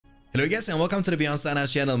Hello guys and welcome to the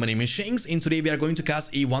BeyondStandards channel. My name is Shanks and today we are going to cast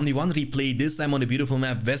a 1v1 replay, this time on the beautiful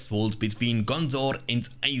map Westfold between Gondor and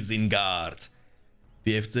Isengard.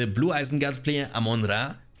 We have the blue Isengard player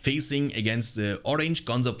Amon-Ra facing against the orange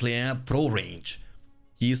Gondor player Pro Range.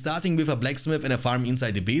 He is starting with a blacksmith and a farm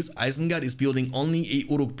inside the base. Isengard is building only a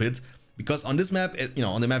Uruk pit because on this map,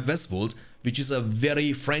 on the map Westfold, which is a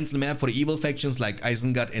very friendly map for evil factions like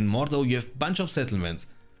Isengard and Mordor, you have a bunch of settlements.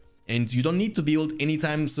 And you don't need to build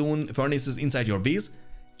anytime soon furnaces inside your base.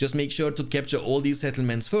 Just make sure to capture all these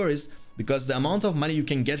settlements first, because the amount of money you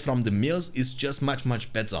can get from the mills is just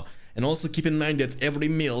much better. And also keep in mind that every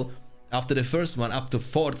mill after the first one up to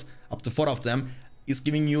four of them is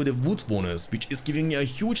giving you the wood bonus, which is giving you a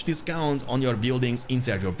huge discount on your buildings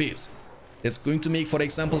inside your base. That's going to make, for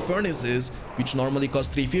example, furnaces which normally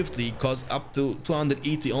cost 350 cost up to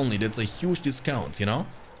 280 only. That's a huge discount, you know.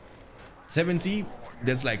 70,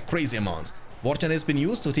 that's like crazy amount. Warchan has been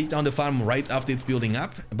used to take down the farm right after it's building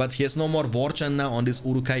up, but he has no more Warchan now on this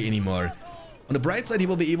Uruk-hai anymore. On the bright side, he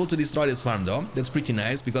will be able to destroy this farm though. That's pretty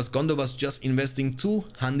nice because Gondor was just investing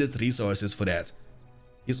 200 resources for that.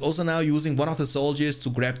 He's also now using one of the soldiers to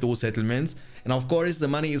grab those settlements, and of course the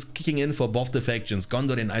money is kicking in for both the factions,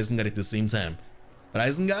 Gondor and Isengard at the same time. But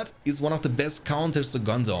Isengard is one of the best counters to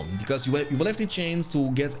Gondor, because you will have the chance to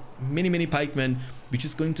get many pikemen, which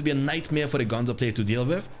is going to be a nightmare for the Gondor player to deal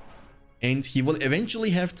with. And he will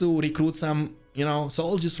eventually have to recruit some,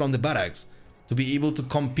 soldiers from the barracks to be able to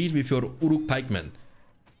compete with your Uruk pikemen.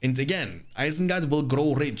 And again, Isengard will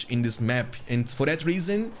grow rich in this map, and for that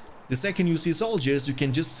reason, the second you see soldiers, you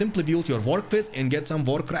can just simply build your work pit and get some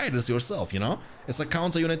work riders yourself, as a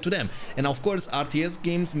counter unit to them. And of course, RTS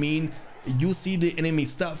games mean you see the enemy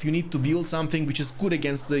stuff, you need to build something which is good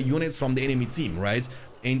against the units from the enemy team, right?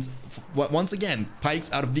 And once again,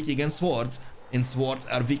 pikes are weak against swords, and swords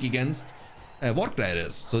are weak against work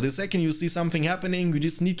riders. So the second you see something happening, you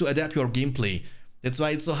just need to adapt your gameplay. That's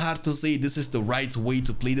why it's so hard to say this is the right way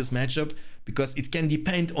to play this matchup, because it can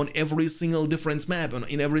depend on every single different map and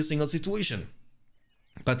in every single situation.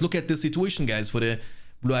 But look at the situation, guys, for the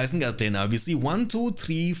blue Isengard player now. We see 1, 2,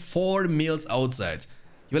 3, 4 meals outside.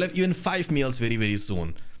 You will have even 5 meals very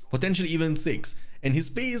soon, potentially even 6. And his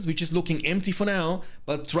base, which is looking empty for now,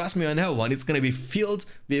 but trust me on that one, it's gonna be filled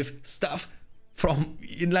with stuff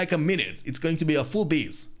in like a minute. It's going to be a full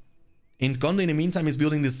base. And Gondor in the meantime is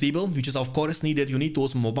building the stable, which is of course needed. You need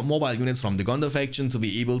those mobile units from the Gondor faction to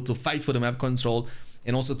be able to fight for the map control,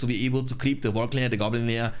 and also to be able to creep the work layer, the goblin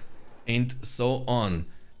layer, and so on.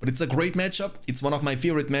 But it's a great matchup. It's one of my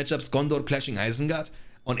favorite matchups, Gondor clashing Isengard.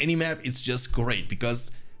 On any map, it's just great,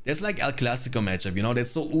 because that's like El Clasico matchup,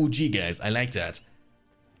 that's so OG, guys. I like that.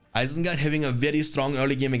 Isengard having a very strong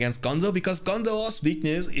early game against Gondor, because Gondor's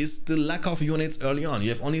weakness is the lack of units early on. You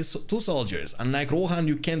have only 2 soldiers. Unlike Rohan,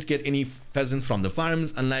 you can't get any peasants from the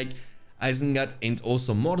farms. Unlike Isengard and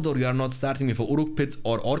also Mordor, you are not starting with a Uruk pit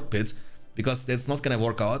or Orc pit, because that's not gonna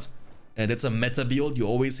work out. That's a meta build. You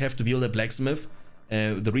always have to build a blacksmith.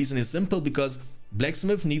 The reason is simple, because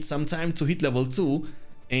blacksmith needs some time to hit level 2,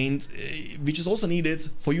 and which is also needed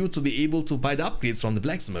for you to be able to buy the upgrades from the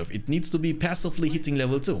blacksmith. It needs to be passively hitting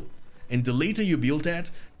level 2. And the later you build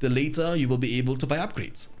that, the later you will be able to buy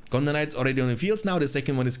upgrades. Gondor Knights already on the field now. The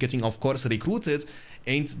second one is getting, of course, recruited.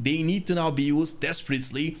 And they need to now be used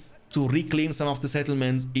desperately to reclaim some of the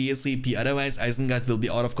settlements ASAP. Otherwise, Isengard will be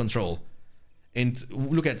out of control. And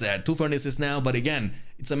look at that, 2 furnaces now, but again,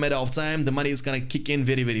 it's a matter of time. The money is gonna kick in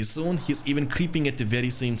very soon. He's even creeping at the very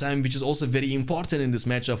same time, which is also very important in this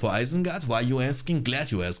matchup for Isengard. Why are you asking? Glad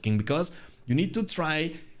you're asking, because you need to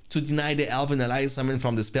try to deny the Elven Alliance summon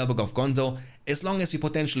from the spellbook of Gondor as long as you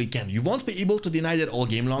potentially can. You won't be able to deny that all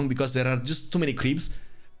game long, because there are just too many creeps,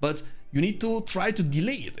 but you need to try to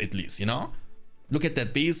delay it at least, Look at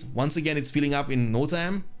that base. Once again, it's filling up in no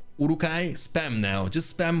time. Uruk-hai, spam now.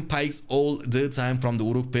 Just spam pikes all the time from the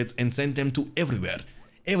Uruk pit and send them to everywhere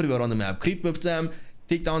on the map. Creep with them,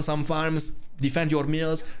 take down some farms, defend your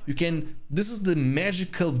mills. You can. This is the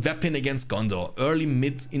magical weapon against Gondor, early,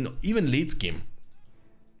 mid, even late game.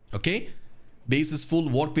 Okay, base is full.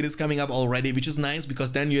 Work pit is coming up already, which is nice,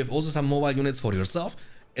 because then you have also some mobile units for yourself.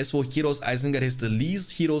 As for heroes, Isengard has the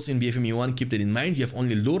least heroes in BFME 1. Keep that in mind. You have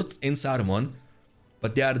only Lourdes and Saruman,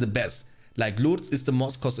 but they are the best. Like, Lourdes is the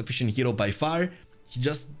most cost-efficient hero by far. He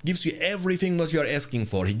just gives you everything what you are asking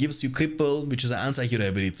for. He gives you Cripple, which is an anti-hero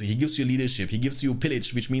ability. He gives you Leadership. He gives you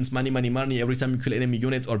Pillage, which means money every time you kill enemy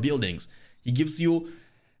units or buildings. He gives you,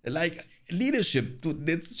 like, Leadership.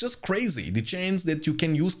 That's just crazy. The chance that you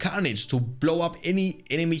can use Carnage to blow up any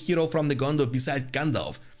enemy hero from the Gondor besides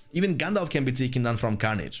Gandalf. Even Gandalf can be taken down from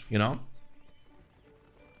Carnage,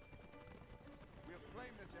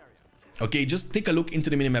 Okay, just take a look into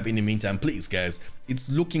the minimap in the meantime, please, guys. It's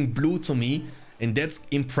looking blue to me, and that's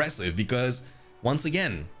impressive because, once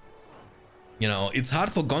again, you know, it's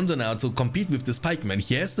hard for Gondor now to compete with this pikeman.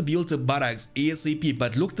 He has to build the barracks ASAP,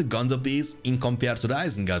 but look the Gondor base in compared to the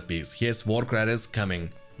Isengard base. He has Warg Riders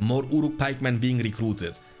coming, more Uruk pikemen being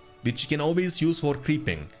recruited, which he can always use for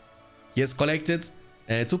creeping. He has collected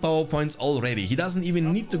 2 power points already. He doesn't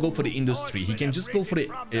even need to go for the industry. He can just go for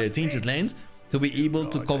the Tainted Land to be able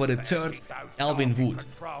to cover the 3rd Elven Wood.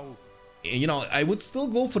 You know, I would still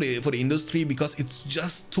go for the industry because it's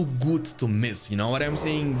just too good to miss. You know what I'm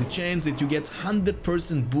saying? The chance that you get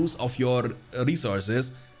 100% boost of your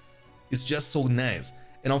resources is just so nice.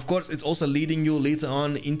 And of course, it's also leading you later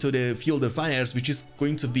on into the Field of Fires, which is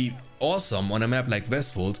going to be awesome on a map like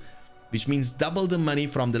Westfold, which means double the money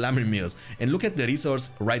from the lumber mills. And look at the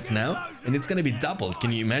resource right now, and it's gonna be doubled.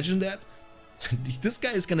 Can you imagine that? This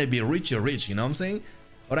guy is gonna be rich, you know what I'm saying?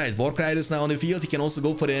 Alright, Warg Riders now on the field. He can also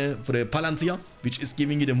go for the Palantir, which is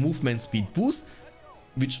giving you the movement speed boost,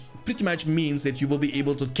 which pretty much means that you will be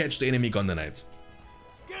able to catch the enemy Gondor Knights.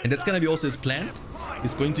 And that's gonna be also his plan.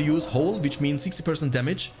 He's going to use Hole, which means 60%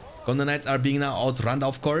 damage. Gondor Knights are being now outrun,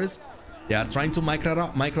 of course. They are trying to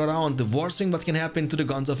micro around. The worst thing what can happen to the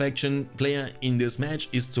Gondor faction player in this match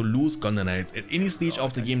is to lose Gondor Knights. At any stage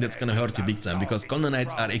of the game, that's gonna hurt you big time, because Gondor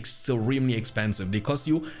Knights are extremely expensive. They cost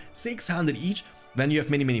you 600 each when you have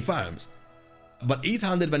many farms, but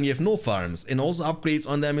 800 when you have no farms, and also upgrades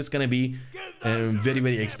on them is gonna be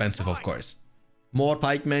very expensive, of course. More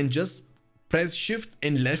pikemen, just press shift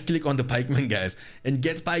and left click on the pikemen, guys, and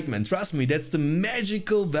get pikemen. Trust me, that's the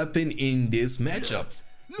magical weapon in this matchup.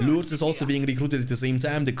 Lurtz is also being recruited at the same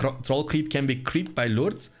time. The troll creep can be creeped by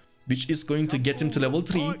Lurtz, which is going to get him to level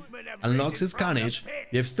 3, unlocks his carnage.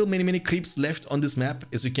 We have still many creeps left on this map.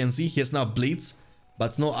 As you can see, he has now blades,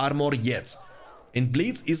 but no armor yet. And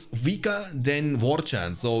blades is weaker than war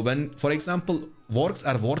chant. So when, for example, wargs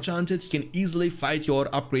are war chanted, he can easily fight your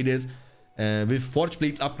upgraded with forge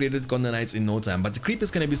blades upgraded Gondor Knights in no time. But the creep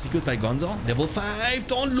is gonna be secured by Gondor. Level 5,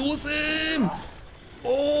 don't lose him!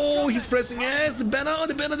 Oh, he's pressing S, the banner.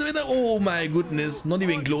 Oh my goodness, not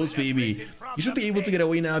even close, baby. You should be able to get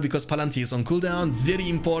away now because Palantir is on cooldown. Very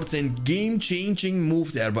important, game-changing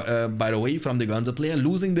move there, by the way, from the Gondor player.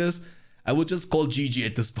 Losing this, I would just call GG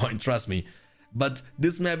at this point, trust me. But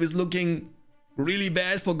this map is looking really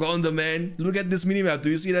bad for Gondor, man. Look at this minimap. Do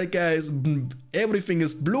you see that, guys? Everything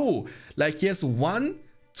is blue. Like, he has 1,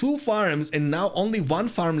 2 farms, and now only 1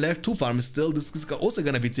 farm left. 2 farms still. This is also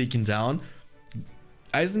gonna be taken down.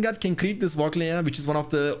 Isengard can creep this Warg layer, which is one of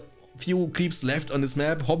the few creeps left on this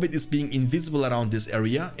map. Hobbit is being invisible around this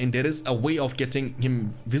area, and there is a way of getting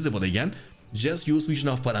him visible again. Just use Vision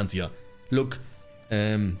of Palantir. Look,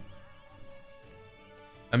 I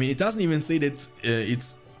mean, it doesn't even say that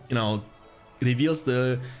it's, you know, reveals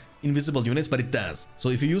the invisible units, but it does. So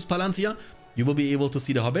if you use Palantir, you will be able to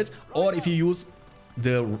see the Hobbit. Or if you use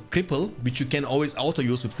the cripple, which you can always auto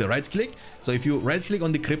use with the right click. So if you right click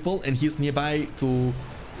on the cripple and he's nearby to...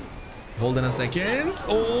 Hold on a second.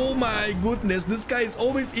 Oh my goodness, this guy is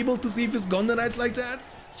always able to see if his Gondor Knights like that.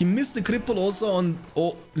 He missed the cripple also on...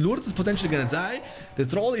 Oh, Lurtz is potentially gonna die. The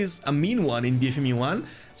troll is a mean one in BFME 1.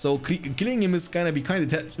 So killing him is gonna be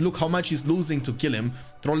kind of... Look how much he's losing to kill him.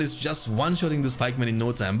 Troll is just one-shotting this pikeman in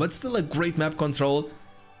no time. But still a great map control.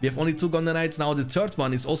 We have only 2 Gondor Knights now. The 3rd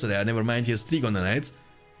one is also there. Never mind, he has 3 Gondor Knights.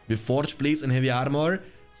 With forge blades and heavy armor.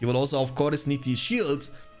 He will also, of course, need these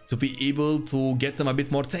shields to be able to get them a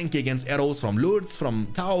bit more tanky against arrows from Lurtz, from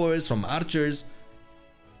towers, from archers.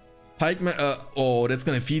 Pikeman, oh, that's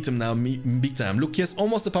gonna feed him now big time. Look, he has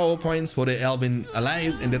almost the power points for the Elven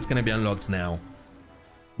allies, and that's gonna be unlocked now.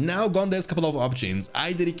 Now Gondor has a couple of options.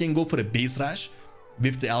 Either he can go for a base rush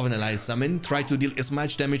with the Elven allies summon, try to deal as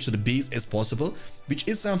much damage to the base as possible, which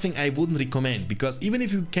is something I wouldn't recommend, because even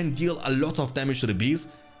if you can deal a lot of damage to the base,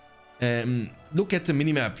 look at the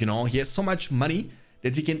minimap, you know, he has so much money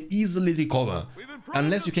that he can easily recover.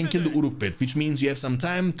 Unless you can kill the Uruk Pit, which means you have some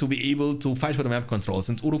time to be able to fight for the map control,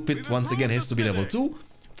 since Uruk Pit once again has to be level 2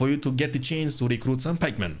 for you to get the chance to recruit some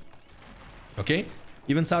pikemen. Okay,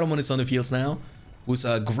 even Saruman is on the fields now, who's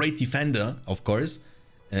a great defender, of course.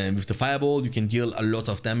 And with the fireball, you can deal a lot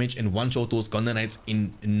of damage and one-shot those Gondor Knights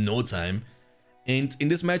in no time. And in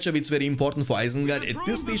this matchup, it's very important for Isengard at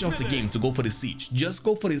this stage of the game to go for the siege. Just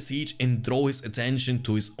go for the siege and draw his attention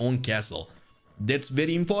to his own castle. That's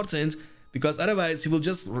very important, because otherwise he will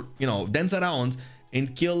just, you know, dance around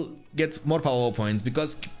and get more power points.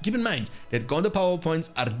 Because keep in mind that Gondor power points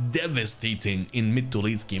are devastating in mid to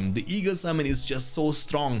late game. The Eagle Summon is just so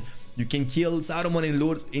strong You can kill Saruman and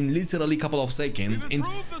Lords in literally a couple of seconds. And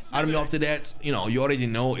army after that, you know, you already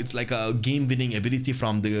know it's like a game-winning ability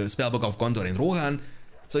from the spellbook of Gondor and Rohan.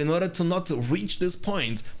 So in order to not reach this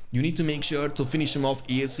point, you need to make sure to finish him off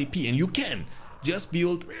ASAP. And you can just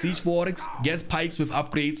build siege works, get pikes with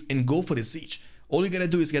upgrades, and go for the siege. All you gotta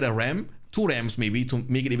do is get a ram, 2 rams maybe, to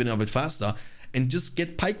make it even a bit faster, and just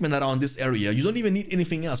get pikemen around this area. You don't even need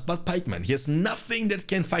anything else but pikemen. He has nothing that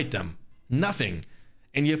can fight them. Nothing.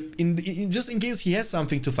 And you have, just in case he has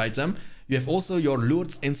something to fight them, you have also your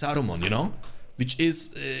Lords and Saruman, you know? Which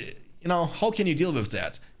is, you know, how can you deal with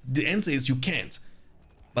that? The answer is you can't.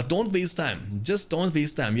 But don't waste time. Just don't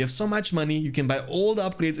waste time. You have so much money. You can buy all the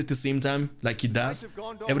upgrades at the same time, like he does.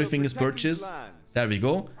 Everything is purchased. There we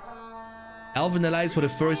go. Elven allies for the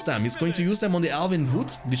first time. He's going to use them on the Elven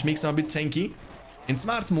Wood, which makes them a bit tanky. And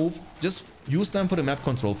smart move, just use them for the map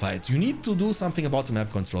control fights. You need to do something about the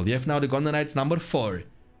map control. You have now the Gondor Knights number 4.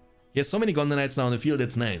 He has so many Gondor Knights now on the field,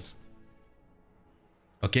 that's nice.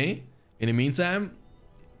 Okay? In the meantime,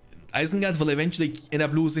 Isengard will eventually end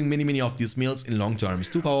up losing many of these mills in long terms.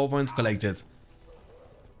 2 power points collected.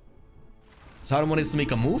 Saruman has to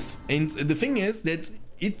make a move, and the thing is that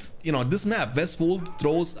you know, this map, Westfold,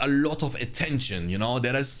 throws a lot of attention, you know,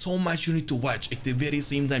 there is so much you need to watch at the very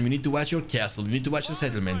same time. You need to watch your castle, you need to watch the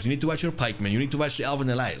settlement, you need to watch your pikemen, you need to watch the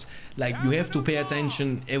Elven allies. Like, you have to pay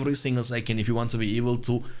attention every single second if you want to be able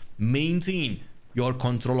to maintain your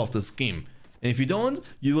control of this game. And if you don't,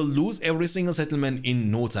 you will lose every single settlement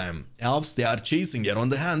in no time. Elves, they are chasing, they're on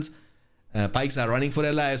the hunt. Pikes are running for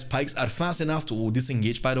their lives. Pikes are fast enough to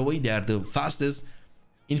disengage, by the way. They are the fastest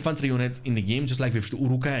infantry units in the game, just like with the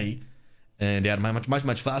Urukai. They are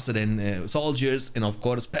much faster than soldiers and, of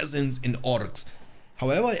course, peasants and orcs.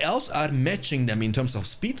 However, elves are matching them in terms of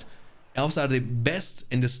speed. Elves are the best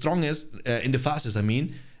and the strongest, and the fastest, I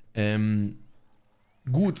mean,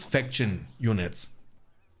 good faction units.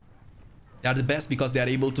 They are the best because they are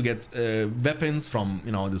able to get weapons from,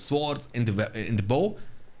 you know, the sword and the bow.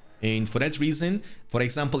 And for that reason, for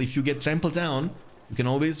example, if you get trampled down, you can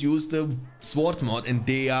always use the sword mod and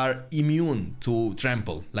they are immune to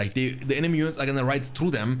trample. Like, the enemy units are gonna ride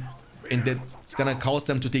through them and that's gonna cause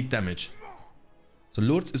them to take damage. So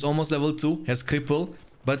Lords is almost level 2, has cripple,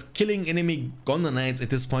 but killing enemy Gondor Knights at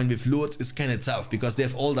this point with Lords is kinda tough because they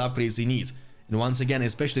have all the upgrades they need. And once again,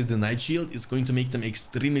 especially the Night Shield is going to make them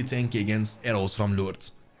extremely tanky against arrows from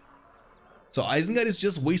Lords. So Isengard is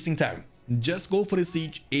just wasting time. Just go for the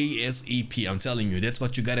siege ASAP, I'm telling you, that's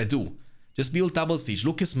what you gotta do. Just build double siege.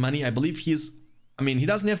 Look his money, I believe I mean, he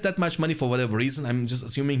doesn't have that much money for whatever reason. I'm just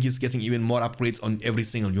assuming he's getting even more upgrades on every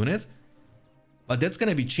single unit. But that's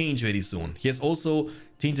gonna be changed very soon. He has also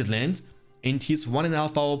Tainted Land, and he's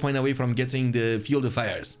 1.5 power point away from getting the Field of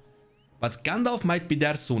Fires. But Gandalf might be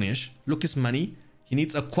there soonish. Look his money. He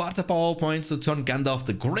needs a 1/4 power points to turn Gandalf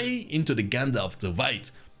the Grey into the Gandalf the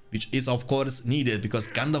White, which is of course needed because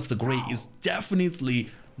Gandalf the Grey is definitely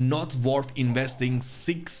not worth investing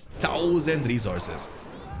 6,000 resources.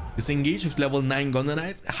 Disengage with level 9 Gondor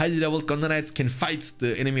Knights. Highly leveled Gondor Knights can fight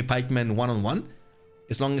the enemy pikemen one-on-one.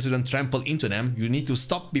 As long as you don't trample into them, you need to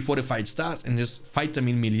stop before the fight starts and just fight them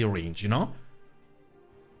in melee range, you know?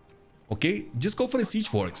 Okay, just go for the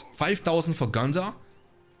siege works. 5,000 for Gondor.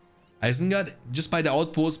 Isengard, just buy the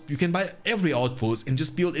outpost. You can buy every outpost and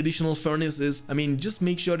just build additional furnaces. I mean, just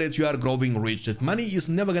make sure that you are growing rich. That money is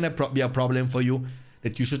never gonna be a problem for you.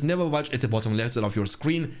 That you should never watch at the bottom left side of your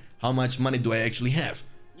screen. How much money do I actually have?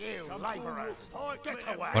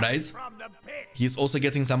 Alright. He's also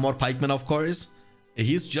getting some more pikemen, of course.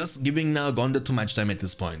 He's just giving now Gondor too much time at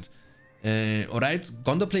this point. Alright,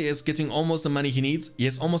 Gondor player is getting almost the money he needs. He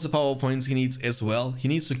has almost the power points he needs as well. He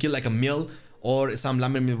needs to kill like a mill or some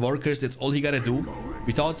lumbermill workers. That's all he gotta do.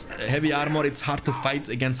 Without heavy armor, it's hard to fight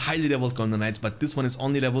against highly leveled Gondor Knights, but this one is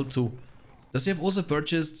only level 2. Does he have also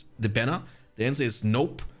purchased the banner? The answer is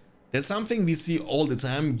nope. That's something we see all the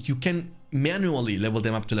time. You can manually level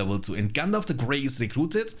them up to level 2. And Gandalf the Grey is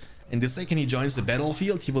recruited. And the second he joins the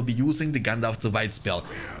battlefield, he will be using the Gandalf the White spell.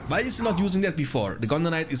 Why is he not using that before? The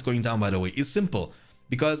Gondor Knight is going down, by the way. It's simple.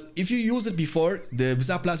 Because if you use it before, the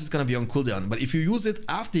Visa Plus is gonna be on cooldown. But if you use it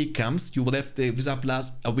after he comes, you will have the Visa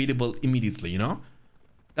Plus available immediately, you know?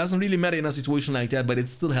 Doesn't really matter in a situation like that, but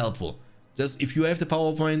it's still helpful. Just if you have the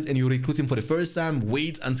PowerPoint and you recruit him for the first time,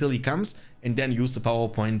 wait until he comes and then use the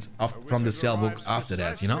PowerPoint from the spellbook after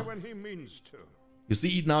that, you know? You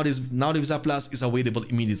see, now the Visa Plus is available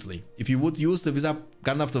immediately. If you would use the Visa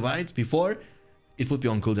Gandalf the White before, it would be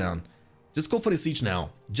on cooldown. Just go for the siege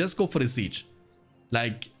now. Just go for the siege.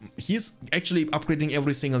 Like, he's actually upgrading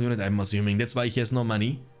every single unit, I'm assuming. That's why he has no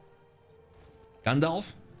money.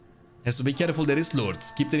 Gandalf. Has to be careful, there is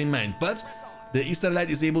Lords, keep that in mind. But the Easter Light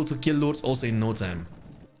is able to kill Lords also in no time.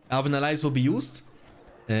 Elven Allies will be used.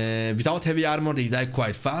 Without heavy armor, they die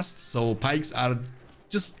quite fast. So pikes are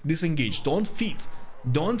just disengaged. Don't feed.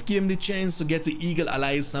 Don't give him the chance to get the Eagle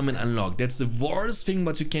Allies summon unlocked. That's the worst thing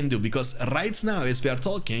what you can do. Because right now, as we are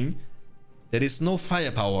talking, there is no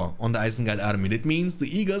firepower on the Isengard army. That means the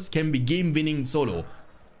Eagles can be game-winning solo.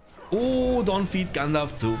 Oh, don't feed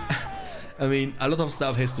Gandalf too. I mean, a lot of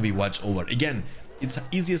stuff has to be watched over. Again, it's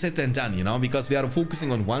easier said than done, you know, because we are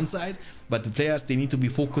focusing on one side, but the players, they need to be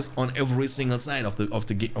focused on every single side of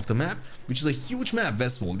the map, which is a huge map,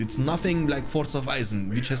 Westfold. It's nothing like Forts of Eisen,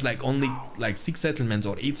 which has like only like 6 settlements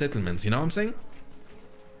or 8 settlements, you know what I'm saying?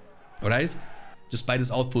 Alright, just buy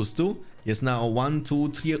this outpost too. Yes, now 1, 2,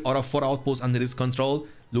 3 out of 4 outposts under his control.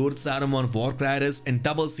 Lord Saruman, Warg Riders, and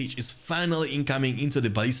Double Siege is finally incoming into the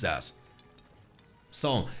ballistas.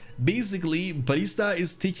 So basically, ballista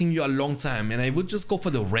is taking you a long time, and I would just go for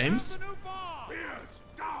the rams.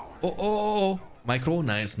 Oh, micro,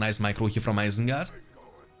 nice micro here from Isengard.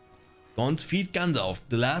 Don't feed Gandalf.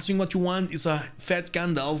 The last thing what you want is a fat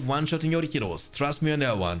Gandalf one-shotting your heroes. Trust me on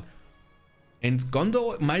that one. And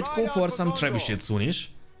Gondor might go for some trebuchet soonish,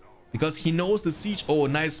 because he knows the siege. Oh,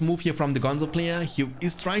 nice move here from the Gondor player. He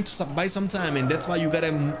is trying to buy some time, and that's why you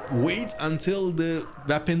gotta wait until the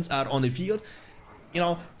weapons are on the field. You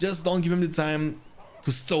know, just don't give him the time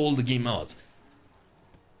to stall the game out,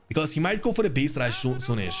 because he might go for the base rush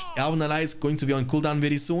soonish. Elven Ally is going to be on cooldown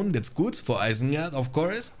very soon. That's good for Isengard, of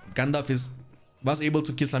course. Gandalf was able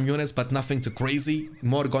to kill some units, but nothing too crazy.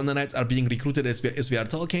 More Gondor Knights are being recruited as we are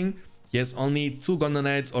talking. He has only 2 Gondor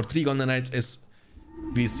Knights or 3 Gondor Knights as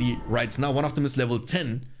we see right now. One of them is level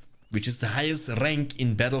 10, which is the highest rank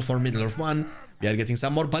in Battle for Middle-earth 1. We are getting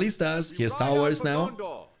some more ballistas. He has towers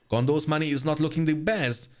now. Gondor's money is not looking the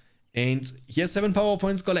best, and he has 7 power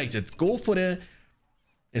points collected. Go for the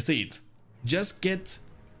estate. Just get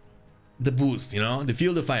the boost, you know, the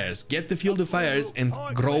Field of Fires. Get the Field of Fires and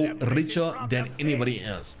grow richer than anybody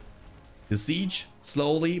else. The siege,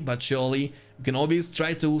 slowly but surely. You can always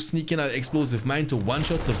try to sneak in an explosive mine to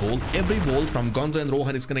one-shot the wall. Every wall from Gondor and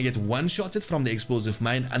Rohan is gonna get one-shotted from the explosive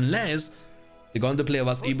mine, unless the Gondor player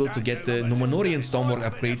was able to get the Numenorian Stormwork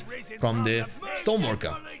upgrade from the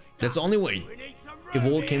Stormworker. That's the only way a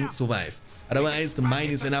wall can survive. Otherwise, the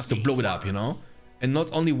mine is enough to blow it up, you know? And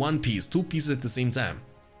not only one piece, 2 pieces at the same time.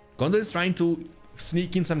 Gondor is trying to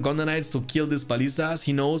sneak in some Gondor Knights to kill these ballistas.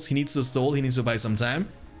 He knows he needs to stall, he needs to buy some time.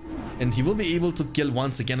 And he will be able to kill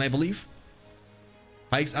once again, I believe.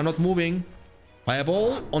 Pikes are not moving.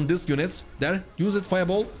 Fireball on these units. There, use it,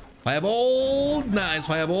 Fireball. Fireball! Nice,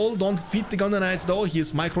 Fireball. Don't feed the Gondor Knights though. He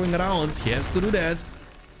is microing around. He has to do that.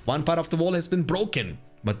 One part of the wall has been broken.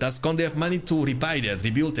 But does Gondor have money to rebuy that,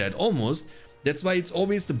 rebuild that? Almost. That's why it's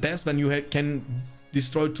always the best when you can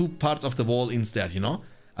destroy 2 parts of the wall instead, you know?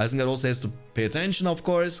 Isengard also has to pay attention, of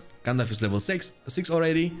course. Gandalf is level 6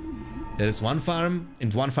 already. There is 1 farm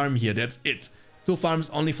and 1 farm here. That's it. 2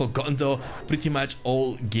 farms only for Gondor pretty much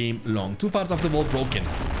all game long. 2 parts of the wall broken.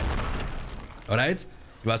 Alright?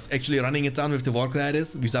 He was actually running it down with the Warg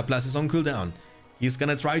Riders. Visa Plus is on cooldown. He's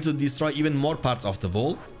gonna try to destroy even more parts of the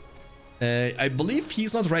wall. I believe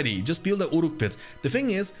he's not ready. Just build a Uruk pit. The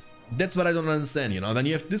thing is, that's what I don't understand, you know. When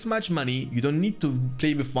you have this much money, you don't need to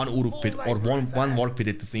play with 1 Uruk pit or one Warg pit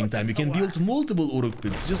at the same time. You can build multiple Uruk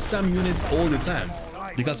pits. Just spam units all the time.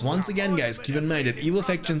 Because once again, guys, keep in mind that evil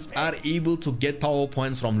factions are able to get power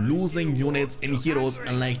points from losing units and heroes,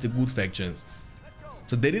 unlike the good factions.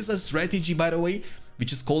 So there is a strategy, by the way,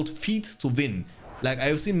 which is called feed to win. Like,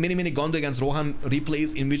 I've seen many Gondor against Rohan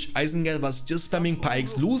replays in which Isengard was just spamming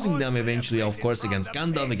pikes, losing them eventually, of course, against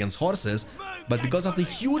Gandalf, against horses. But because of the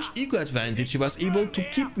huge eco advantage, he was able to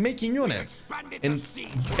keep making units. And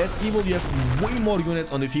as evil, you have way more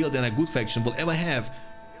units on the field than a good faction will ever have.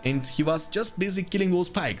 And he was just basically killing those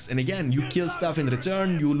pikes. And again, you kill stuff in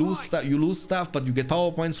return, you lose stuff, but you get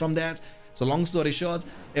power points from that. So long story short,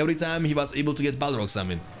 every time he was able to get Balrog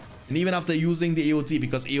summoned. And even after using the AOD,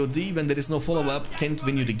 because AOD, when there is no follow-up, can't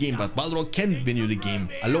win you the game. But Balrog can win you the game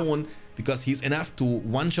alone, because he's enough to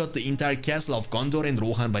one-shot the entire castle of Gondor and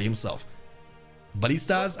Rohan by himself.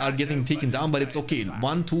 Ballistas are getting taken down, but it's okay.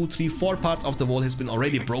 1, 2, 3, 4 parts of the wall has been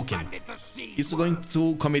already broken. He's going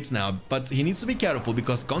to commit now, but he needs to be careful,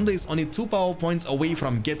 because Gondor is only 2 power points away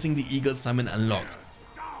from getting the Eagle Summon unlocked.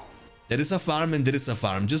 There is a farm and there is a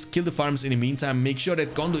farm. Just kill the farms in the meantime. Make sure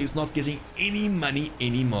that Gondor is not getting any money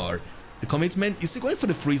anymore. The commitment is going for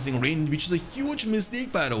the freezing rain, which is a huge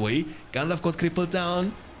mistake, by the way. Gandalf got crippled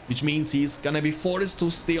down, which means he's gonna be forced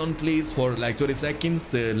to stay on place for like 30 seconds.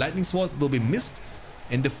 The lightning sword will be missed,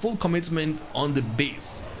 and the full commitment on the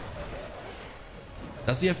base.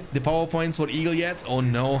 Does he have the power points for Eagle yet? Oh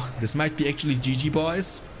no, this might be actually GG,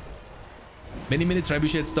 boys. Many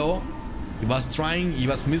trebuchets though. He was trying, he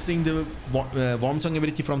was missing the Worm Tongue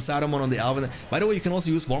ability from Saruman on the Elven. By the way, you can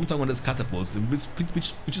also use Worm Tongue on these catapults,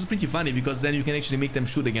 which is pretty funny, because then you can actually make them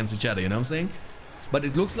shoot against each other, you know what I'm saying? But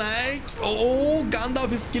it looks like, oh,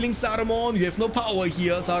 Gandalf is killing Saruman. You have no power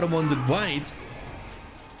here, Saruman the White.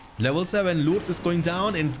 Level 7, Lourdes is going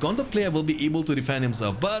down, and Gondor player will be able to defend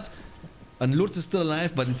himself. But, and Lourdes is still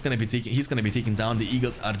alive, but it's gonna be taken, he's gonna be taken down. The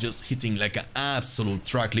Eagles are just hitting like an absolute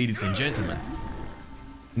truck, ladies and gentlemen.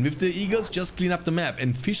 And with the Eagles, just clean up the map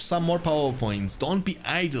and fish some more power points. Don't be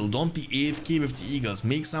idle, don't be AFK with the Eagles.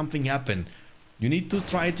 Make something happen. You need to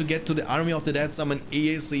try to get to the Army of the Dead summon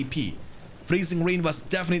ASAP. Freezing Rain was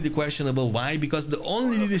definitely questionable. Why? Because the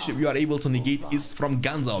only leadership you are able to negate is from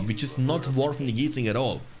Gandalf, which is not worth negating at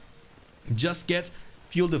all. Just get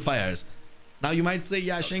Fuel the Fires. Now you might say,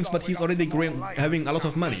 yeah, Shanks, but he's already having a lot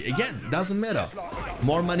of money. Again, doesn't matter.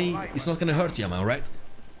 More money is not gonna hurt you, am I right?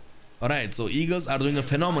 Alright, so Eagles are doing a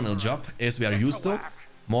phenomenal job, as we are used to.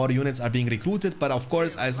 More units are being recruited, but of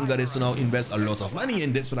course Isengard has to now invest a lot of money,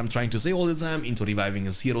 and that's what I'm trying to say all the time, into reviving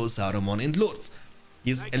his heroes, Saruman and Lourdes.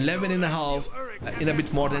 He's 11.5, and a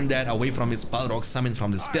bit more than that, away from his Balrog summoned from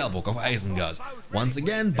the spellbook of Isengard. Once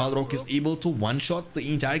again, Balrog is able to one-shot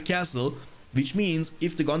the entire castle, which means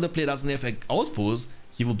if the Gondor player doesn't have an outpost,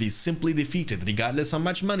 he will be simply defeated, regardless how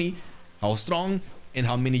much money, how strong, and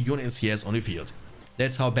how many units he has on the field.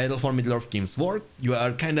 That's how Battle for Middle-earth games work. You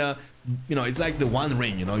are kinda, you know, it's like the One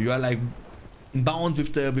Ring, you know, you are like bound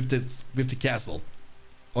with the castle,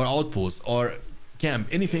 or outpost, or camp,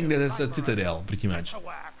 anything that is a citadel, pretty much.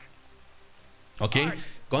 Okay,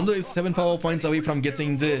 Gondor is 7 power points away from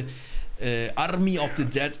getting the Army of the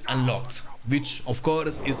Dead unlocked, which of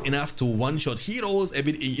course is enough to one-shot heroes. A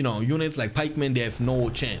bit, you know, units like pikemen, they have no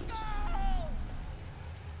chance.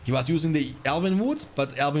 He was using the Elvenwood,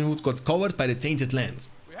 but Elvenwood got covered by the Tainted Land.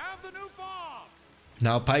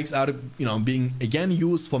 Now pikes are, you know, being again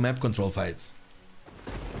used for map control fights.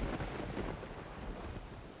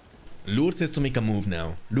 Lourdes has to make a move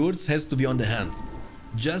now. Lourdes has to be on the hand.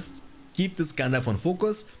 Just keep this Gandalf on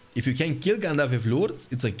focus. If you can kill Gandalf with Lourdes,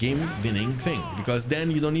 it's a game-winning thing, because then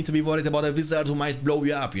you don't need to be worried about a wizard who might blow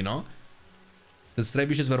you up, you know. The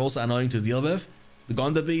trebuchets were also annoying to deal with. The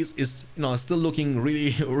Gondor base is, you know, still looking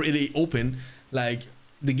really open. Like,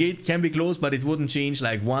 the gate can be closed, but it wouldn't change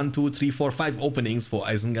like 1, 2, 3, 4, 5 openings for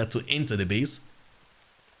Isengard to enter the base.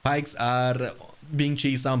 Pikes are being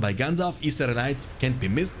chased down by Gandalf. Easter Light can't be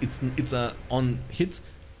missed. It's a on-hit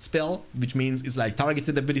spell, which means it's like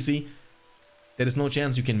targeted ability. There is no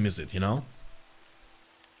chance you can miss it, you know.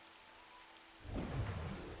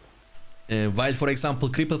 While, for example,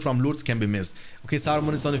 Cripple from Lourdes can be missed. Okay,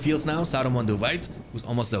 Saruman is on the fields now. Saruman the White, who's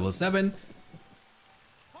almost level 7.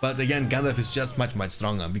 But again, Gandalf is just much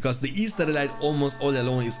stronger, because the Easter Light almost all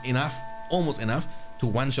alone is enough, almost enough, to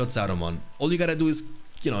one-shot Saruman. All you gotta do is,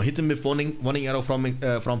 you know, hit him with one arrow from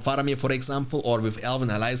Faramir, for example, or with Elven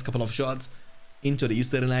allies, couple of shots into the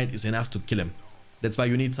Easter Light is enough to kill him. That's why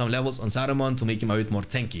you need some levels on Saruman to make him a bit more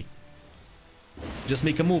tanky. Just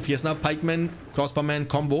make a move. He has now Pikeman, Crossbowman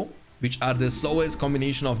combo, which are the slowest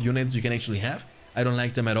combination of units you can actually have. I don't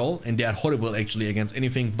like them at all, and they are horrible actually against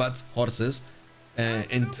anything but horses.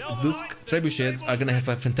 And these trebuchets are gonna have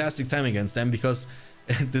a fantastic time against them, because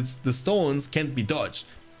the stones can't be dodged,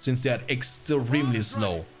 since they are extremely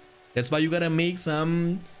slow. That's why you gotta make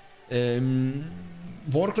some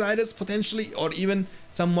Warg Riders potentially, or even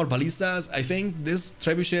some more ballistas. I think these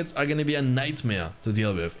trebuchets are gonna be a nightmare to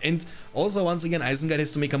deal with. And also, once again, Isengard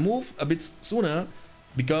has to make a move a bit sooner,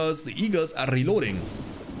 because the Eagles are reloading.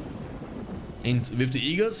 And with the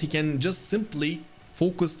Eagles, he can just simply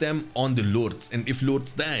focus them on the Lourdes. And if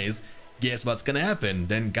Lourdes dies, guess what's gonna happen?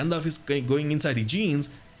 Then Gandalf is going inside the Genes,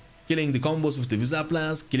 killing the combos with the Wizard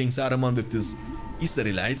Blast, killing Saruman with this Easter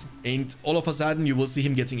Light, and all of a sudden you will see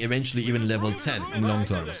him getting eventually even level 10 in long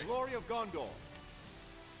terms.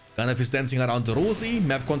 Gandalf is dancing around the Rosie.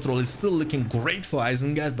 Map control is still looking great for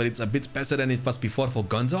Isengard, but it's a bit better than it was before for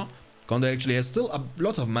Gondor. Gondor actually has still a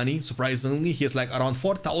lot of money, surprisingly. He has like around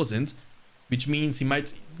 4,000, which means he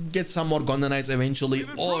might get some more Gondor Knights eventually,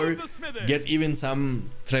 or get even some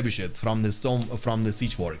trebuchets from the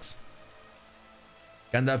Siege Wargs.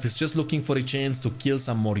 Gandalf is just looking for a chance to kill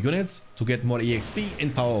some more units, to get more EXP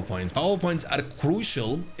and power points. Power points are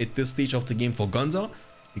crucial at this stage of the game for Gondor,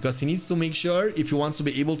 because he needs to make sure, if he wants to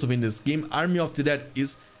be able to win this game, Army of the Dead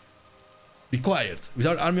is required.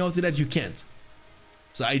 Without Army of the Dead, you can't.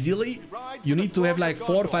 So ideally, you need to have like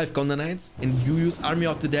 4 or 5 Gondor Knights, and you use Army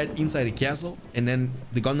of the Dead inside the castle, and then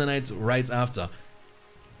the Gondor Knights right after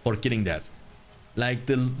for killing that. Like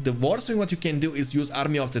the worst thing what you can do is use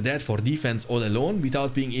Army of the Dead for defense all alone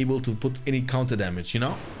without being able to put any counter damage, you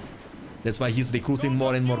know? That's why he's recruiting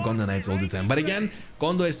more and more Gondor Knights all the time. But again,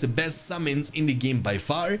 Gondor is the best summons in the game by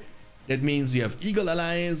far. That means you have Eagle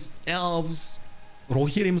Allies, Elves,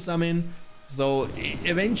 Rohirrim summon. So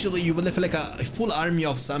eventually you will have like a full army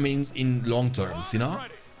of summons in long terms, you know?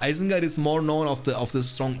 Isengard is more known of the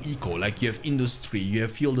strong eco, like you have Industry, you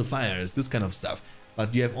have Field of Fires, this kind of stuff.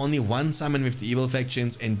 But you have only one summon with the evil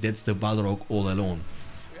factions, and that's the Balrog all alone.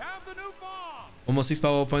 Almost 6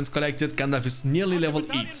 power points collected. Gandalf is nearly level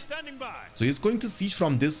 8. So he's going to siege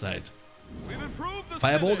from this side.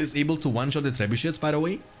 Fireball is able to one-shot the trebuchets, by the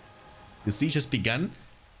way. The siege has begun.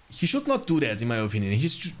 He should not do that, in my opinion.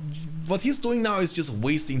 What he's doing now is just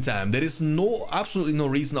wasting time. There is absolutely no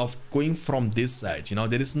reason of going from this side, you know.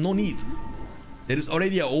 There is no need. There is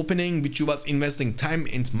already an opening which you was investing time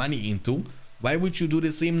and money into. Why would you do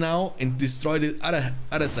the same now and destroy the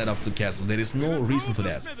other side of the castle? There is no reason for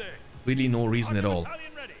that. Really no reason at all.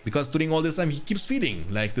 Because during all this time he keeps feeding.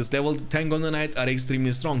 Like this level 10 Gondor Knights are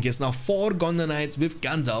extremely strong. He has now 4 Gondor Knights with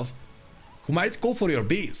Gandalf who might go for your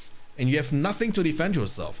base. And you have nothing to defend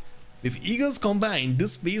yourself. With Eagles combined,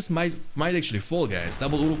 this base might actually fall, guys.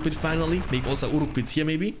 Double Uruk Pit finally. Make also Uruk Pit here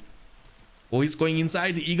maybe. Oh, he's going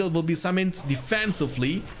inside. The Eagle will be summoned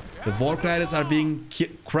defensively. The Warp Riders are being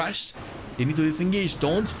crushed. They need to disengage.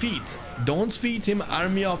 Don't feed. Don't feed him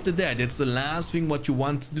Army of the Dead. That's the last thing what you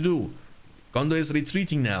want to do. Gondor is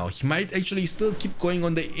retreating now. He might actually still keep going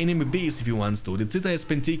on the enemy base if he wants to. The Zither has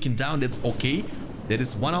been taken down. That's okay. There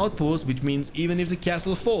is one outpost, which means even if the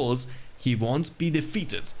castle falls, he won't be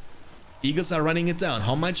defeated. Eagles are running it down.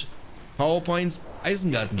 How much power points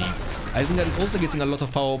Isengard needs? Isengard is also getting a lot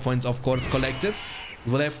of power points, of course, collected.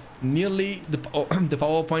 We will have nearly the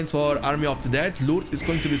power points for Army of the Dead. Lurtz is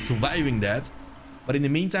going to be surviving that. But in the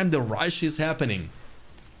meantime, the rush is happening.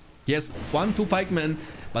 Yes, 1-2 pikemen,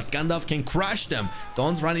 but Gandalf can crush them.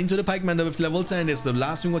 Don't run into the pikemen with level 10. That's the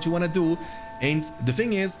last thing what you want to do. And the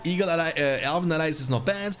thing is, Elven Allies is not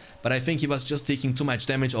bad, but I think he was just taking too much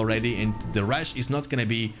damage already, and the rush is not gonna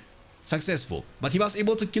be successful. But he was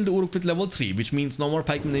able to kill the Uruk Pit level 3, which means no more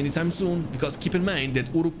pikemen anytime soon, because keep in mind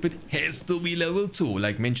that Uruk Pit has to be level 2,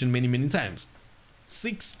 like mentioned many times.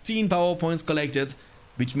 16 power points collected,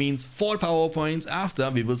 which means 4 power points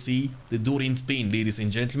after we will see the Durin Spain, ladies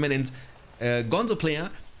and gentlemen. And Gondor player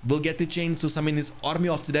will get the chance to summon his Army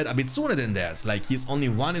of the Dead a bit sooner than that. Like he's only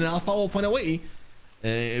 1.5 power point away,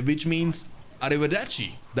 which means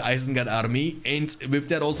Arrivederci, the Isengard army, and with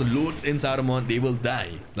that also Lurtz and Saruman, they will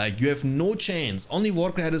die. Like you have no chance. Only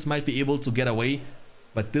Warcry Riders might be able to get away,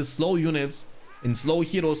 but these slow units and slow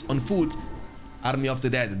heroes on foot, Army of the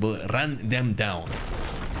Dead will run them down.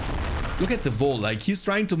 Look at the wall. Like he's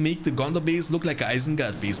trying to make the Gondor base look like an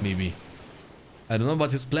Isengard base maybe. I don't know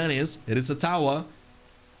what his plan is. There is a tower,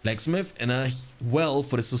 blacksmith, and a well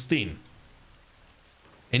for the sustain.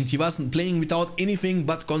 And he wasn't playing without anything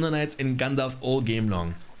but Gondor Knights and Gandalf all game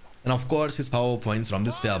long. And of course his power points from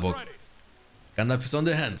the spellbook. Gandalf is on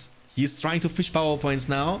the hand. He's trying to fish power points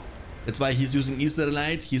now. That's why he's using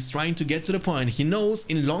Easterlight. He's trying to get to the point. He knows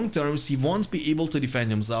in long terms he won't be able to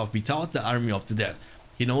defend himself without the Army of the Dead.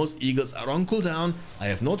 He knows Eagles are on cooldown. I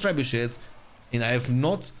have no trebuchets. And I have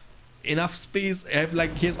not enough space. I have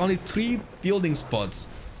like, he has only 3 building spots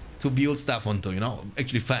to build stuff onto, you know.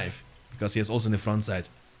 Actually 5. Because he has also in the front side.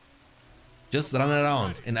 Just run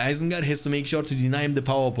around, and Isengard has to make sure to deny him the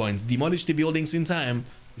power point. Demolish the buildings in time.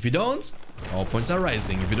 If you don't, power points are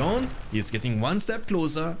rising. If you don't, he is getting one step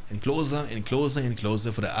closer and closer and closer and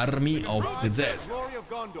closer for the Army of the Dead.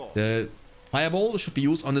 The fireball should be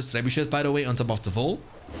used on the trebuchet, by the way, on top of the wall,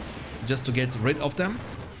 just to get rid of them.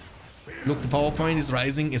 Look, the power point is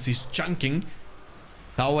rising as he's chunking,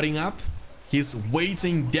 towering up. He's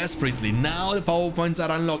waiting desperately. Now the power points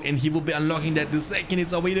are unlocked, and he will be unlocking that the second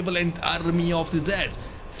it's available. And Army of the Dead,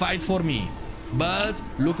 fight for me. But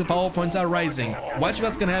look, the power points are rising. Watch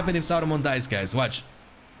what's gonna happen if Saruman dies, guys. Watch.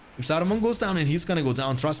 If Saruman goes down, and he's gonna go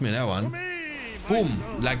down, trust me on that one. Boom.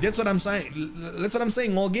 Like that's what I'm saying. That's what I'm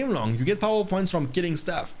saying all game long. You get power points from killing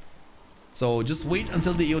stuff. So just wait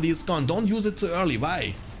until the AOD is gone. Don't use it too early.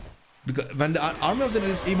 Why? Because when the Army of the Dead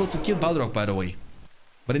is able to kill Balrog, by the way.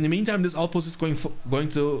 But in the meantime, this outpost is going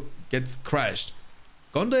to get crashed.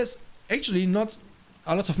 Gondor is actually not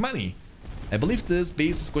a lot of money. I believe this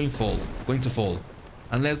base is going to fall.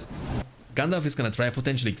 Unless Gandalf is gonna try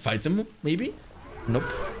potentially fight him, maybe?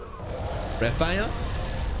 Nope. Breath fire.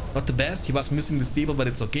 Not the best. He was missing the stable, but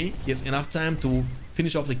it's okay. He has enough time to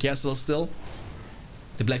finish off the castle still.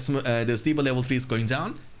 The blacksmith, the stable level 3 is going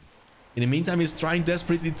down. In the meantime, he's trying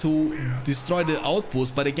desperately to destroy the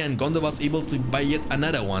outpost, but again, Gondor was able to buy yet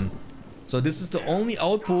another one. So this is the only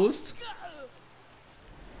outpost.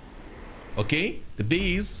 Okay, the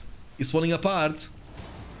base is falling apart.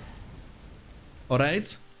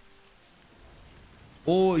 Alright.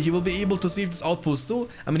 Oh, he will be able to save this outpost too.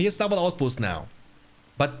 I mean, he has double outpost now.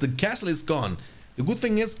 But the castle is gone. The good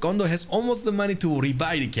thing is, Gondor has almost the money to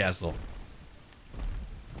rebuy the castle.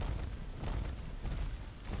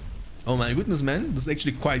 Oh my goodness, man, this is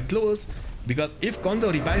actually quite close, because if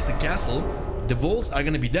Gondor rebuys the castle, the walls are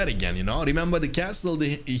gonna be dead again, you know. Remember the castle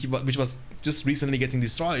which was just recently getting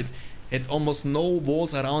destroyed had almost no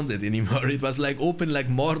walls around it anymore. It was like open like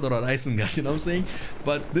Mordor or Isengard, you know what I'm saying?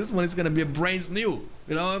 But this one is gonna be a brand new,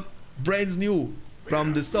 you know, brand new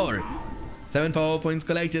from the store. 7 power points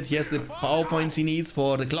collected. He has the power points he needs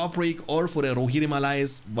for the Cloudbreak or for the Rohirrim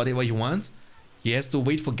allies, whatever he wants. He has to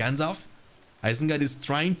wait for Gandalf. Isengard is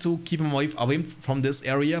trying to keep him away from this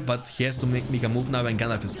area, but he has to make a move now when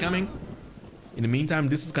Gandalf is coming. In the meantime,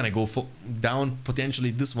 this is gonna go down.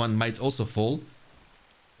 Potentially, this one might also fall.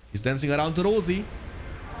 He's dancing around to Rosie,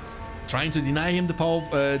 trying to deny him the power,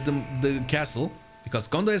 the castle, because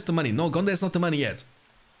Gondor has the money. No, Gondor has not the money yet.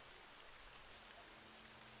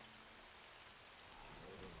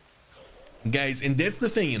 Guys, and that's the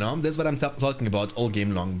thing, you know. That's what I'm talking about all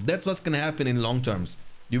game long. That's what's gonna happen in long terms.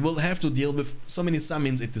 You will have to deal with so many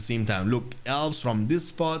summons at the same time. Look, elves from this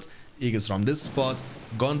spot, eagles from this spot.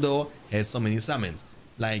 Gondor has so many summons.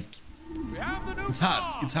 Like, it's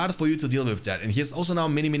hard. It's hard for you to deal with that. And he has also now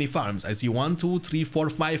many farms. I see 1, 2, 3, 4,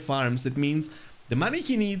 5 farms. That means the money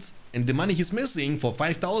he needs and the money he's missing for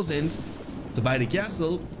 5,000 to buy the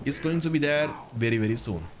castle is going to be there very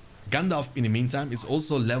soon. Gandalf, in the meantime, is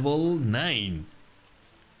also level 9.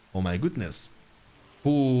 Oh my goodness.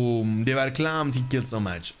 Boom, they were clamped, he killed so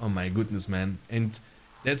much. Oh my goodness, man. And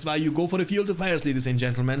that's why you go for the Field of Fires, ladies and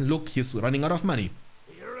gentlemen. Look, he's running out of money.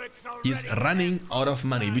 He's running out of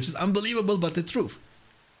money, which is unbelievable, but the truth.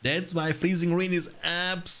 That's why Freezing Rain is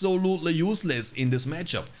absolutely useless in this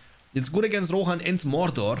matchup. It's good against Rohan and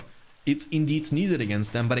Mordor. It's indeed needed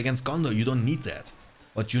against them, but against Gondor, you don't need that.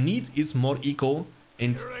 What you need is more eco,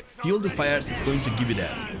 and Field of Fires is going to give you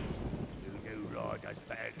that.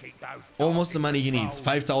 Almost the money he needs,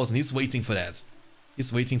 5,000. He's waiting for that.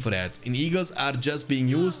 He's waiting for that. And Eagles are just being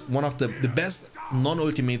used. One of the best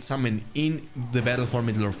non-ultimate summon in the battle for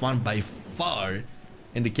Middle-earth 1 by far.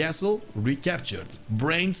 And the castle recaptured.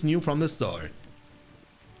 Brand new from the store.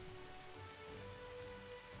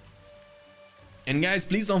 And guys,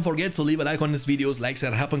 please don't forget to leave a like on this video. Likes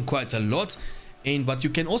are happen quite a lot. And what you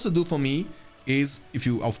can also do for me is, if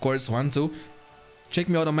you of course want to, check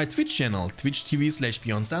me out on my Twitch channel,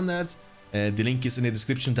 twitch.tv/BeyondStandards. The link is in the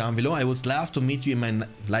description down below. I would love to meet you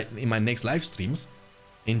in my next live streams.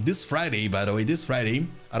 And this Friday, by the way, this Friday,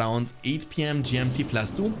 around 8 PM GMT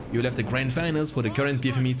 +2, you will have the grand finals for the current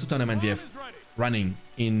BFME 2 tournament we have running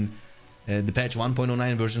in the patch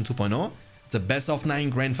 1.09 version 2.0. It's a best of 9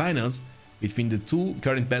 grand finals between the 2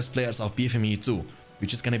 current best players of BFME 2,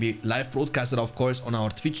 which is going to be live broadcasted, of course, on our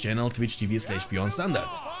Twitch channel,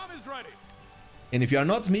 twitch.tv/BeyondStandards. And if you are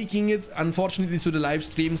not making it, unfortunately, to the live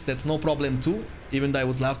streams, that's no problem too. Even though I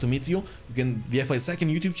would love to meet you, we have a second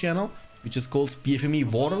YouTube channel, which is called BFME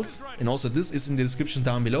World, and also this is in the description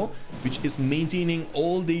down below, which is maintaining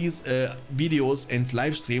all these videos and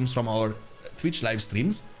live streams from our Twitch live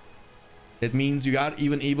streams. That means you are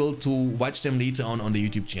even able to watch them later on the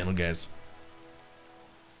YouTube channel, guys.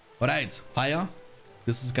 Alright, fire.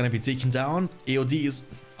 This is gonna be taken down. AOD is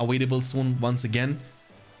available soon once again.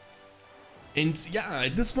 And yeah,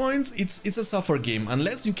 at this point, it's a suffer game.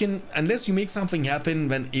 Unless you make something happen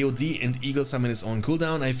when AOD and Eagle Summon is on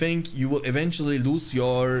cooldown, I think you will eventually lose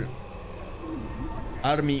your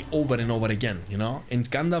army over and over again, you know?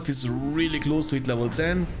 And Gandalf is really close to hit level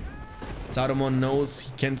 10. Saruman knows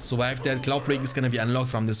he can't survive that. Cloudbreak is gonna be unlocked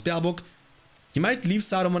from the spellbook. He might leave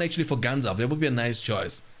Saruman actually for Gandalf. That would be a nice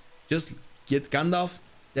choice. Just get Gandalf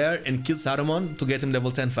there and kill Saruman to get him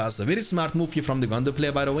level 10 faster. Very smart move here from the Gondor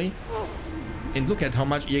player, by the way. And look at how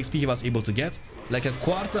much EXP he was able to get. Like a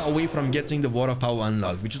quarter away from getting the War of Power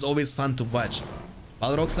unlocked, which is always fun to watch.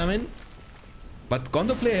 Balrog summon. But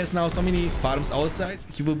Gondor player has now so many farms outside,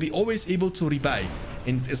 he will be always able to rebuy.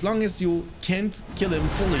 And as long as you can't kill him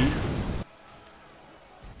fully,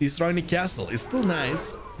 destroying the castle is still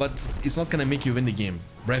nice, but it's not gonna make you win the game.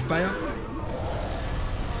 Breathfire.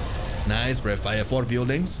 Nice, Breathfire. 4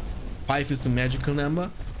 buildings. 5 is the magical number,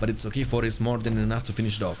 but it's okay, 4 is more than enough to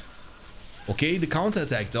finish it off. Okay, the counter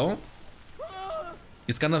attack though.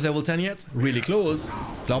 Is Gandalf level 10 yet? Really close.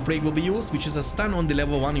 Cloud Break will be used, which is a stun on the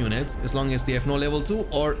level 1 unit, as long as they have no level 2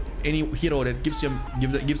 or any hero that gives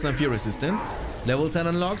them fear resistant. Level 10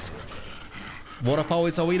 unlocked. Word of Power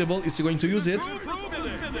is available. Is he going to use it?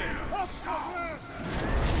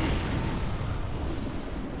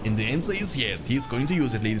 And the answer is yes, he's going to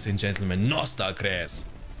use it, ladies and gentlemen. Nostalcrass.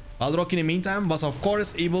 Balrog in the meantime was of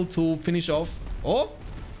course able to finish off. Oh,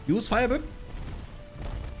 use Fire Whip.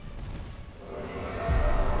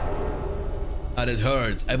 Ah, that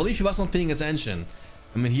hurts. I believe he was not paying attention.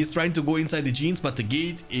 I mean, he's trying to go inside the jeans, but the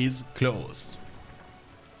gate is closed.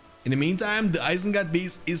 In the meantime, the Isengard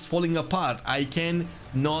base is falling apart. I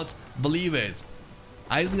cannot believe it.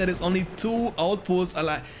 Isengard is only 2 outposts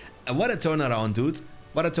alive. What a turnaround, dude.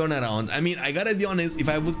 What a turnaround. I mean, I gotta be honest, if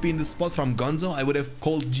I would be in the spot from Gondor, I would have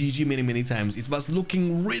called GG many times. It was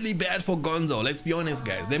looking really bad for Gondor. Let's be honest,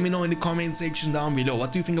 guys. Let me know in the comment section down below.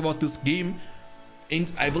 What do you think about this game?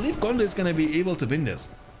 And I believe Gondor is gonna be able to win this,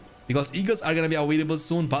 because Eagles are gonna be available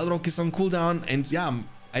soon. Balrog is on cooldown, and yeah,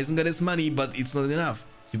 Isengard has money, but it's not enough.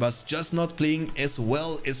 He was just not playing as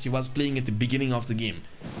well as he was playing at the beginning of the game.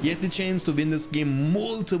 He had the chance to win this game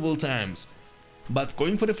multiple times, but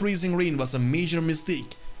going for the freezing rain was a major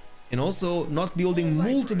mistake. And also not building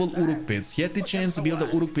multiple Uruk pits. He had the chance to build the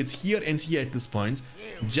Uruk pits here and here at this point.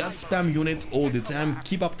 Just spam units all the time,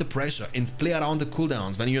 keep up the pressure and play around the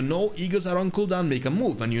cooldowns. When you know Eagles are on cooldown, make a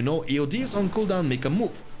move. When you know AOD is on cooldown, make a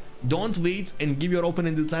move. Don't wait and give your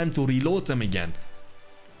opponent the time to reload them again.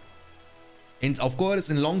 And of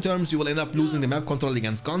course, in long terms, you will end up losing the map control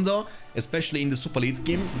against Gondor, especially in the super late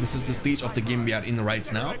game. This is the stage of the game we are in right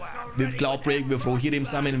now. With Cloud Break, with Rohirrim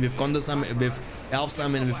Summon, with Gondor Summon, with Elf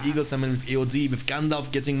Summon, with Eagle Summon, with AOD, with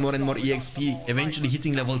Gandalf getting more and more EXP, eventually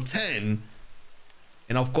hitting level 10.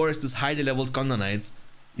 And of course, this highly leveled Gondor Knights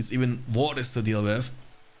is even worse to deal with.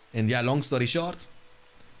 And yeah, long story short,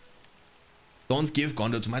 don't give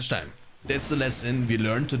Gondor too much time. That's the lesson we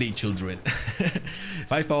learned today, children.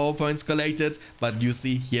 5 power points collected, but you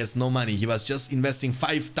see, he has no money. He was just investing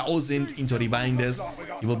 5,000 into rebuying this.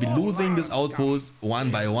 He will be losing this outpost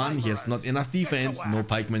one by one. He has not enough defense. No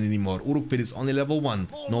pikemen anymore. Uruk pit is only level 1.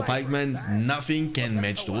 No pikemen. Nothing can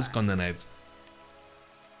match those Gondor Knights.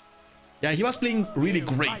 Yeah, he was playing really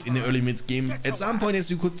great in the early mid game. At some point,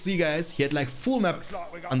 as you could see, guys, he had like full map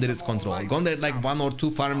under his control. Gondor had like 1 or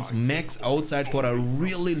 2 farms max outside for a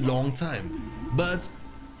really long time. But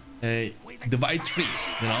the white tree,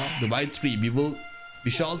 you know, the white tree,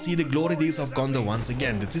 we shall see the glory days of Gondor once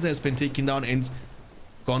again. The city has been taken down and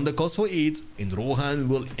Gondor calls for aid, and Rohan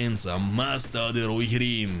will answer. Master the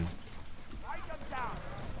Rohirrim.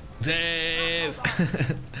 Death!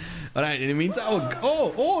 Alright, in the meantime,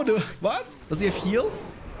 what? Does he have heal?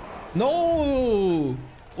 No!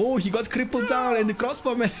 Oh, he got crippled down, and the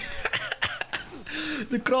crossbowman.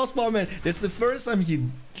 The crossbowman. That's the first time he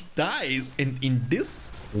dies, and in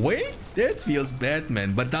this way? That feels bad,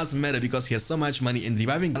 man. But doesn't matter because he has so much money, and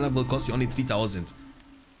reviving Gandalf will cost you only 3,000.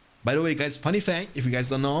 By the way, guys, funny fact, if you guys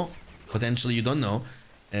don't know, potentially you don't know,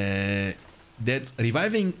 that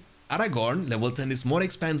reviving Aragorn level 10 is more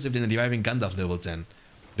expensive than reviving Gandalf level 10.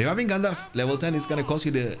 Reviving Gandalf level 10 is gonna cost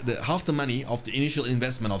you the half the money of the initial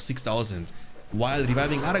investment of 6,000, while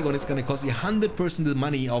reviving Aragorn is gonna cost you 100% the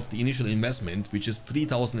money of the initial investment, which is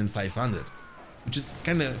 3,500, which is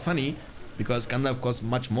kind of funny because Gandalf costs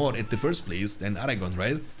much more at the first place than Aragorn,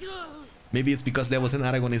 right? Maybe it's because level 10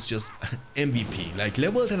 Aragorn is just MVP. Like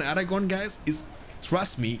level 10 Aragorn, guys, is,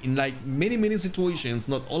 trust me, in like many situations,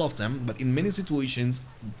 not all of them, but in many situations,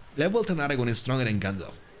 level 10 Aragorn is stronger than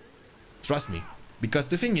Gandalf. Trust me. Because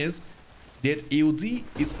the thing is that AOD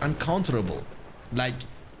is uncounterable. Like,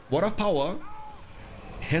 Word of Power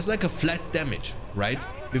has like a flat damage, right?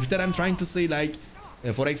 With that I'm trying to say, like,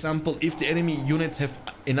 for example, if the enemy units have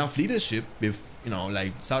enough leadership with, you know,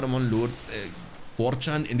 like Saruman, Lords,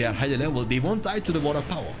 Fortune in their higher level, they won't die to the Word of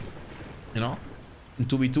Power. You know? In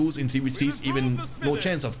 2v2s, in 3v3s, even no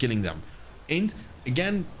chance of killing them. And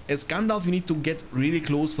again, as Gandalf, you need to get really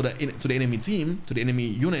close to the enemy team, to the enemy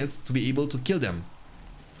units, to be able to kill them,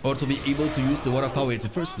 or to be able to use the Word of Power in the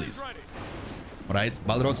first place. Alright,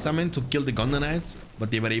 Balrog summoned to kill the Gondor Knights,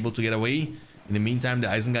 but they were able to get away. In the meantime, the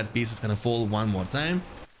Isengard base is gonna fall one more time.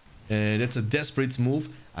 That's a desperate move.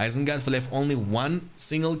 Isengard will have only one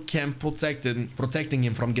single camp protecting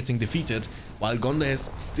him from getting defeated, while Gondor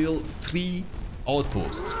has still 3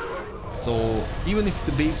 outposts. So even if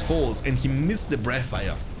the base falls and he missed the breath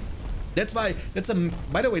fire, that's why,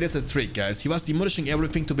 by the way, that's a trick, guys. He was demolishing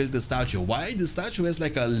everything to build the statue. Why? The statue has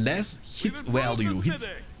like a less hit value, hit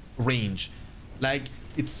range. Like,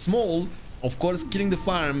 it's small, of course, killing the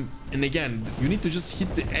farm. And again, you need to just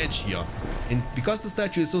hit the edge here. And because the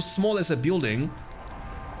statue is so small as a building,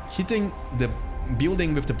 hitting the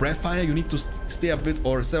building with the breath fire, you need to stay a bit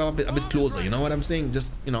or step up a bit closer. You know what I'm saying?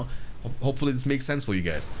 Just, you know, hopefully this makes sense for you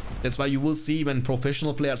guys. That's why you will see when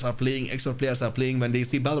professional players are playing, expert players are playing, when they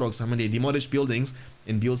see Balrog summon, they demolish buildings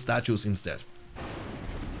and build statues instead.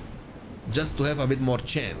 Just to have a bit more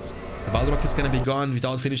chance. The Balrog is gonna be gone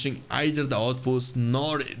without finishing either the outpost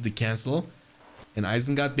nor the castle. And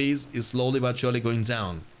Isengard base is slowly but surely going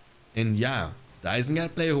down. And yeah, the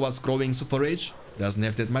Isengard player who was growing super rich doesn't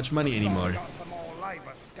have that much money anymore.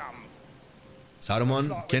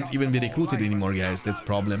 Saruman can't even be recruited anymore, guys. That's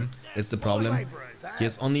problem. That's the problem. He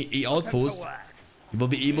has only a outpost. He will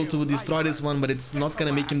be able to destroy this one, but it's not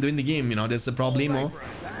gonna make him win the game, you know. That's the problemo.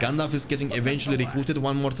 Gandalf is getting eventually recruited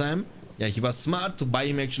one more time. Yeah, he was smart to buy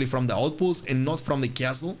him actually from the outpost and not from the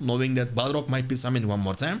castle, knowing that Balrog might be summoned one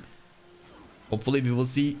more time. Hopefully we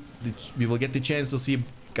will get the chance to see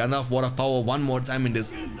Gandalf War of Power one more time in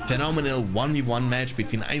this phenomenal 1v1 match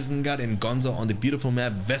between Isengard and Gondor on the beautiful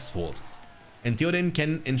map Westfold. And Theoden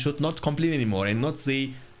can and should not complain anymore and not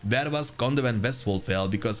say where was Gondor when Westfold fell,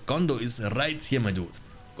 because Gondor is right here, my dude.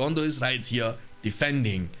 Gondor is right here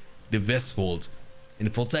defending the Westfold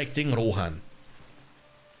and protecting Rohan.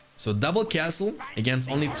 So double castle against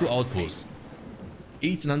only 2 outposts.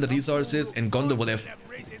 1800 resources and Gondor will have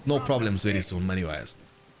no problems very soon money-wise.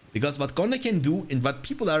 Because what Gondor can do and what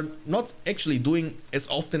people are not actually doing as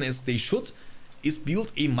often as they should is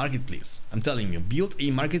build a marketplace. I'm telling you, build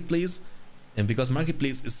a marketplace. And because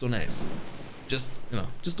marketplace is so nice, just, you know,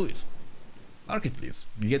 just do it. Marketplace.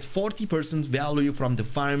 You get 40% value from the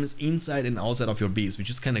farms inside and outside of your base, which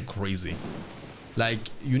is kind of crazy. Like,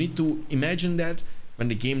 you need to imagine that when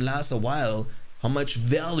the game lasts a while, how much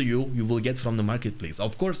value you will get from the marketplace.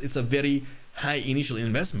 Of course, it's a very high initial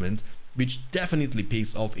investment, which definitely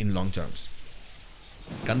pays off in long terms.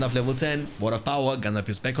 Gandalf level 10, War of Power. Gandalf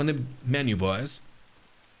is back on the menu, boys.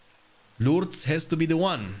 Lourdes has to be the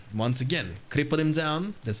one. Once again, cripple him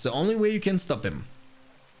down. That's the only way you can stop him.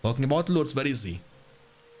 Talking about Lourdes, where is he?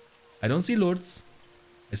 I don't see Lourdes.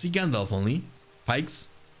 I see Gandalf only. Pikes.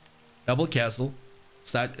 Double castle.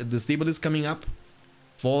 The stable is coming up.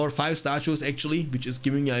 5 statues actually, which is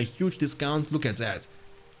giving you a huge discount. Look at that.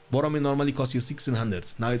 Boromir normally costs you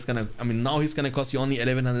 1600. Now it's gonna, now he's gonna cost you only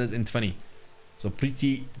 1120. So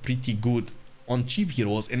pretty good on cheap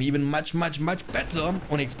heroes, and even much better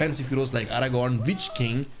on expensive heroes like Aragorn, Witch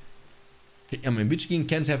King. Witch King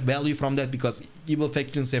can't have value from that because evil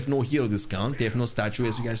factions have no hero discount. They have no statue,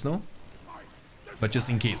 as you guys know. But just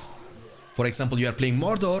in case, for example, you are playing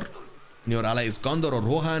Mordor and your ally is Gondor or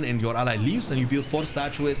Rohan, and your ally leaves, and you build 4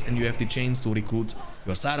 statues, and you have the chance to recruit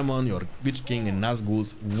your Saruman, your Witch King, and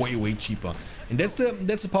Nazguls way cheaper. And that's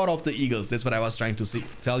the power of the eagles. That's what I was trying to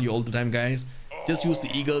tell you all the time, guys. Just use the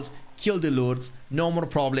eagles, kill the lords, no more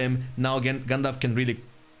problem. Now again, Gandalf can really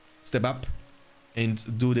step up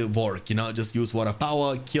and do the work, you know. Just use War of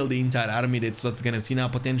Power, kill the entire army. That's what we're gonna see now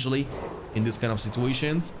potentially in this kind of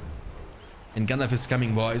situations. And Gandalf is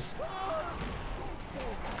coming, boys.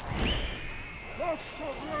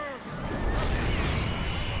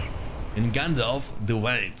 And Gandalf the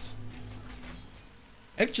White.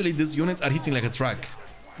 Actually, these units are hitting like a truck.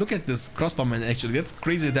 Look at this crossbowman, actually. That's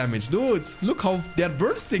crazy damage. Dude, look how they're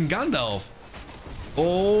bursting Gandalf.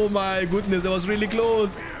 Oh my goodness, that was really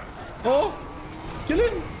close. Oh, kill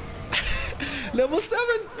him. Level 7.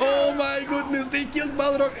 Oh my goodness, they killed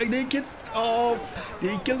Balrog. They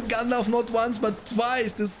killed Gandalf not once but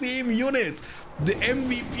twice. The same unit. The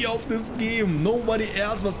MVP of this game. Nobody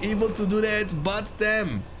else was able to do that but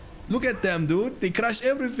them. Look at them, dude. They crushed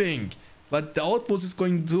everything. But the outpost is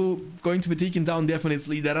going to be taken down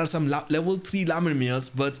definitely. There are some level 3 Lammermeers,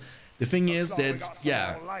 but the thing is that,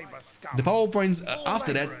 yeah, the power points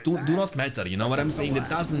after that do not matter. You know what I'm saying? That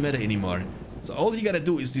doesn't matter anymore. So all you gotta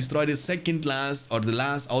do is destroy the second last or the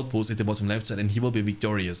last outpost at the bottom left side, and he will be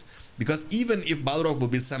victorious. Because even if Balrog will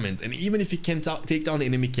be summoned, and even if he can take down the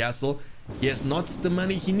enemy castle, he has not the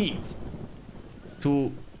money he needs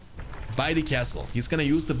to buy the castle. He's gonna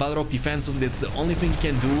use the Balrog defensively. That's the only thing he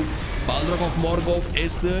can do. Balrog of Morgoth,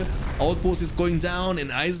 as the outpost is going down,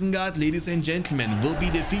 and Isengard, ladies and gentlemen, will be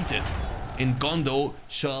defeated, and Gondor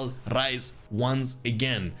shall rise once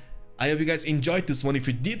again. I hope you guys enjoyed this one. If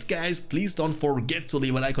you did, guys, please don't forget to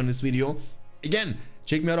leave a like on this video. Again,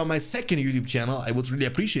 check me out on my second YouTube channel. I would really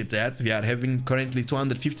appreciate that. We are having currently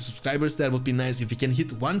 250 subscribers. That would be nice if we can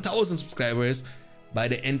hit 1000 subscribers by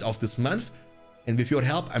the end of this month. And with your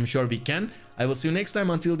help, I'm sure we can. I will see you next time.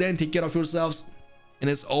 Until then, take care of yourselves. And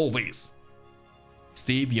as always,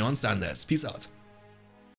 stay beyond standards. Peace out.